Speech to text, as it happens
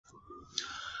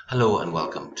Hello and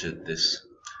welcome to this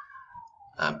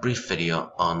brief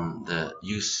video on the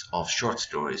use of short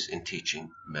stories in teaching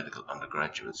medical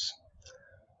undergraduates.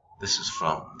 This is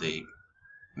from the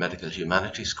Medical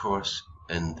Humanities course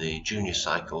in the Junior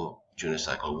Cycle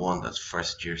 1, that's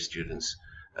first year students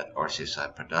at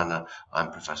RCSI Perdana.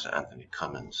 I'm Professor Anthony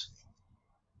Cummins.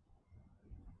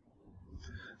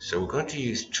 So we're going to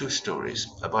use two stories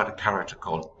about a character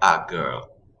called A Girl.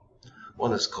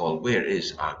 One is called Where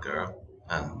is Our Girl?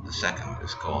 And the second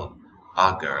is called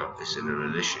A Girl is in a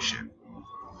Relationship.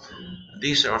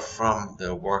 These are from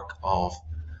the work of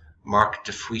Mark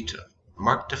de Fuite.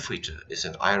 Mark de Fuite is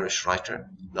an Irish writer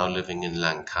now living in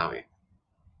Langkawi.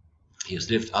 He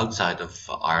has lived outside of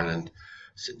Ireland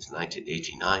since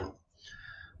 1989,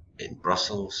 in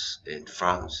Brussels, in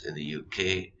France, in the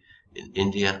UK, in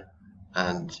India,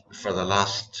 and for the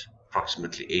last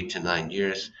approximately 8 to 9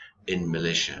 years in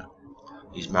Malaysia.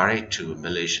 He's married to a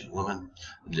Malaysian woman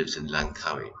and lives in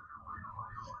Langkawi.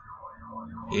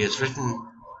 He has written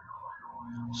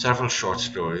several short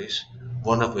stories,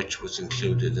 one of which was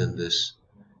included in this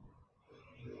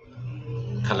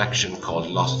collection called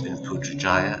Lost in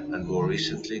Putrajaya, and more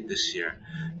recently this year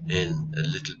in A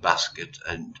Little Basket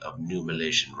of New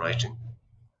Malaysian Writing.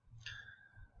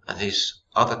 And his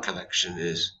other collection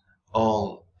is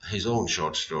all his own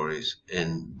short stories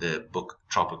in the book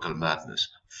Tropical Madness,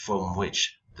 from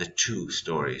which the two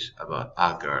stories about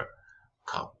A Girl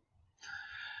come.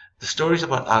 The stories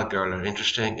about A Girl are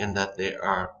interesting in that they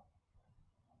are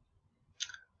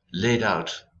laid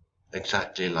out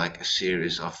exactly like a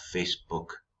series of Facebook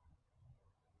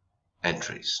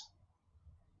entries.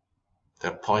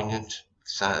 They're poignant,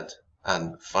 sad,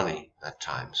 and funny at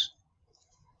times.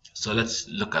 So let's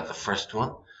look at the first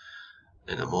one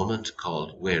in a moment,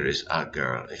 called Where is A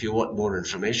Girl? If you want more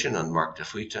information on Mark de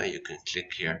Fuite, you can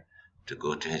click here to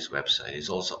go to his website. He's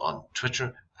also on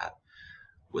Twitter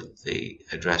with the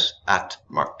address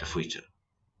 @Mark de Fuite.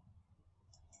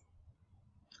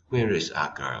 Where is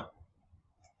A Girl?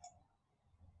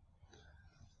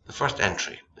 The first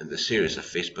entry in the series of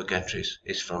Facebook entries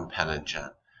is from Helen Chan,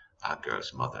 A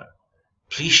Girl's mother.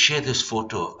 Please share this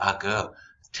photo of A Girl.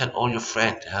 Tell all your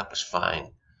friends to help us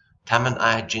find. Tam and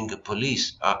I jinga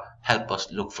police help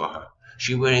us look for her.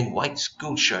 She wearing white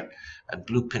school shirt and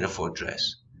blue pinafore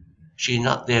dress. She's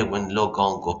not there when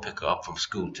Logon go pick her up from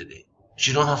school today.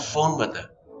 She don't have phone with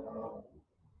her.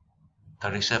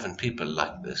 37 people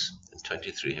like this and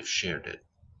 23 have shared it,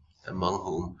 among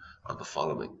whom are the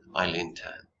following: Eileen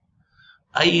Tan.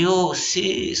 Ayo,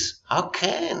 sis, how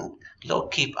can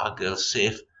Lord keep our girl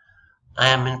safe? I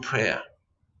am in prayer.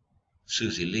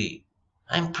 Susie Lee.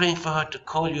 I'm praying for her to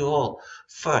call you all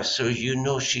first so you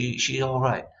know she's all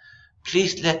right.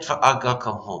 Please let for our girl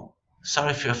come home.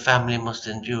 Sorry if your family must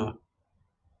endure.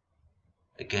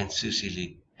 Again, Susie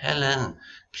Lee. Helen,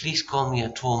 please call me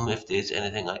at home if there's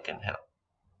anything I can help.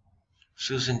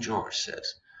 Susan George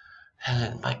says,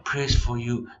 Helen, my prayers for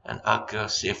you and our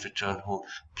girl's safe return home.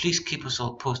 Please keep us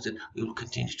all posted. We will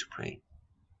continue to pray.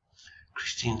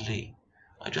 Christine Lee.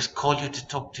 I just called you to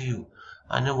talk to you.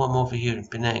 I know I'm over here in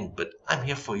Penang, but I'm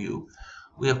here for you.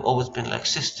 We have always been like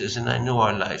sisters, and I know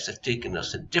our lives have taken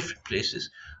us in different places,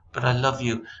 but I love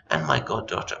you and my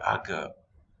goddaughter, our girl.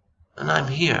 And I'm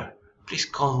here. Please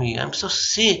call me. I'm so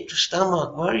sick to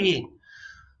stomach, worrying.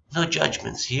 No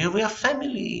judgments here. We are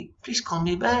family. Please call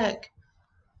me back.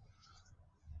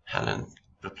 Helen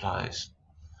replies,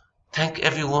 thank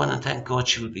everyone and thank God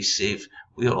she will be safe.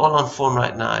 We are all on phone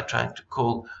right now trying to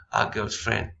call our girl's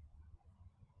friend.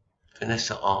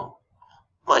 Vanessa Ong.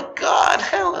 My God,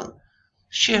 Helen,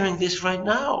 sharing this right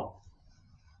now.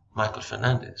 Michael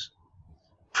Fernandez.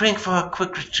 Praying for a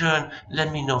quick return.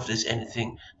 Let me know if there's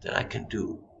anything that I can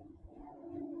do.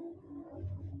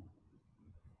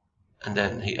 And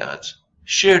then he adds,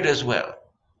 shared as well.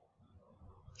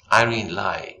 Irene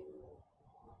Lai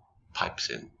pipes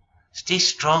in. Stay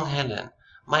strong, Helen.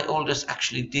 My oldest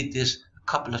actually did this a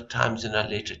couple of times in her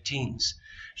later teens.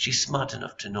 She's smart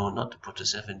enough to know not to put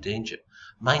herself in danger.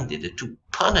 Mine did it to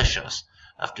punish us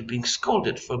after being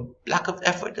scolded for lack of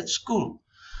effort at school.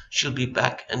 She'll be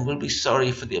back and will be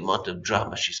sorry for the amount of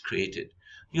drama she's created.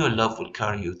 Your love will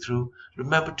carry you through.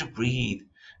 Remember to breathe.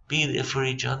 Be there for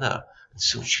each other, and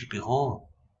soon she'll be home.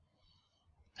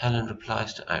 Helen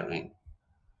replies to Irene.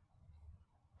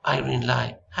 Irene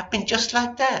Lai, have been just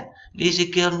like that.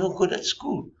 Lazy girl, no good at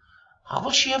school. How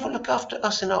will she ever look after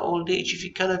us in our old age if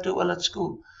she cannot do well at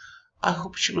school? I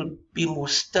hope she will be more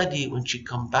steady when she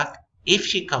come back. If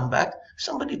she come back,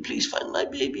 somebody please find my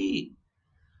baby.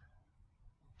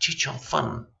 Chichong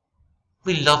Fun.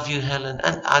 We love you, Helen,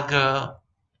 and our girl.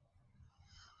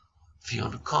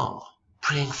 Fiona Kong,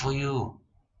 praying for you.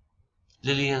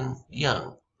 Lillian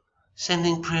Young,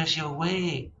 sending prayers your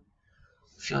way.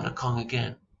 Fiona Kong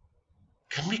again.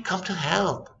 Can we come to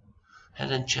help?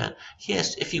 Helen Chan.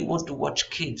 Yes, if you want to watch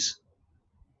kids.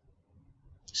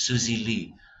 Susie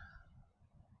Lee.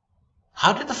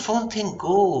 How did the phone thing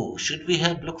go? Should we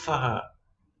help look for her?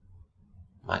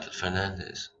 Michael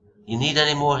Fernandez. You need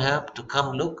any more help to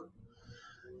come look?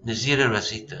 Nazira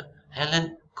Rasita.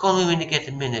 Helen, call me when you get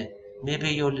a minute. Maybe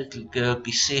your little girl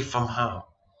be safe from harm.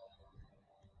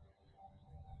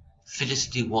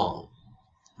 Felicity Wong.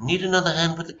 Need another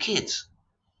hand with the kids.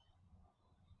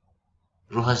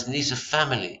 Rohan's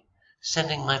family.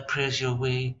 Sending my prayers your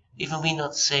way. Even we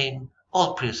not sane.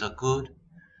 All prayers are good.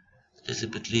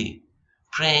 Elizabeth Lee.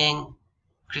 Praying.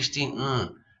 Christine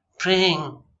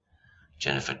Praying.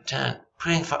 Jennifer Tan.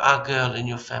 Praying for our girl and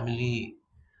your family.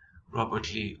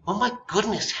 Robert Lee. Oh my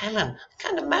goodness, Helen. I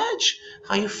can't imagine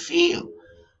how you feel.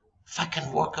 If I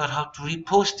can work out how to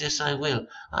repost this, I will.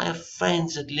 I have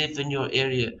friends that live in your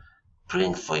area.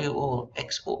 Praying for you all.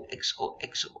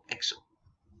 XOXOXOXO.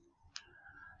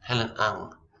 Helen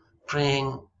Ang.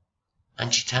 Praying.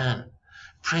 Angie Tan.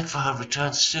 Praying for her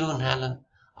return soon, Helen.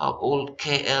 Our old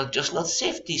KL just not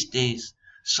safe these days.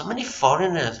 So many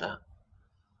foreigners.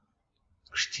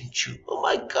 Christine Chu. Oh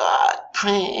my God.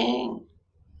 Praying.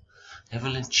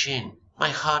 Evelyn Chin. My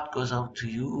heart goes out to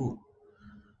you.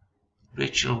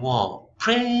 Rachel Wong.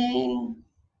 Praying.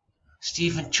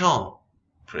 Stephen Chong.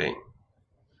 Praying.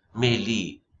 Mei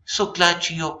Lee. So glad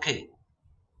you're okay.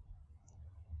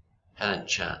 Helen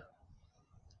Chan.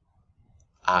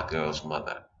 Our girl's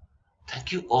mother.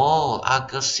 Thank you all. Our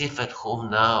girl's safe at home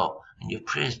now, and your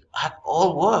prayers had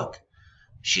all work.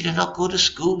 She did not go to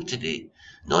school today.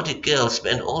 Naughty girl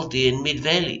spent all day in Mid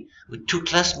Valley with 2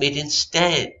 classmates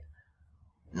instead.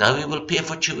 Now we will pay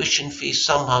for tuition fees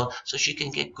somehow so she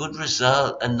can get good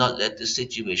result and not let this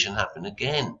situation happen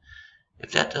again.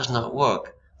 If that does not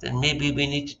work, then maybe we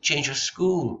need to change her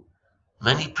school.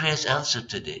 Many prayers answered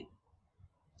today.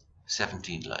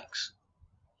 17 likes.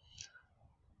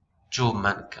 Joe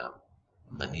Mankam,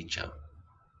 Manicham.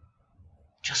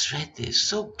 Just read this.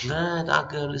 So glad our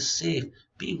girl is safe.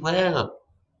 Be well.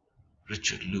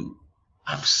 Richard Liu.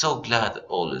 I'm so glad that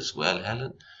all is well,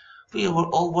 Helen. We were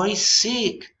all very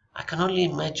sick. I can only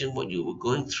imagine what you were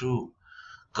going through.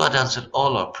 God answered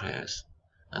all our prayers,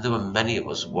 and there were many of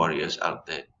us warriors out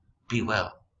there. Be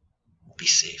well. Be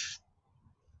safe.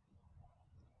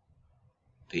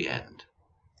 The end.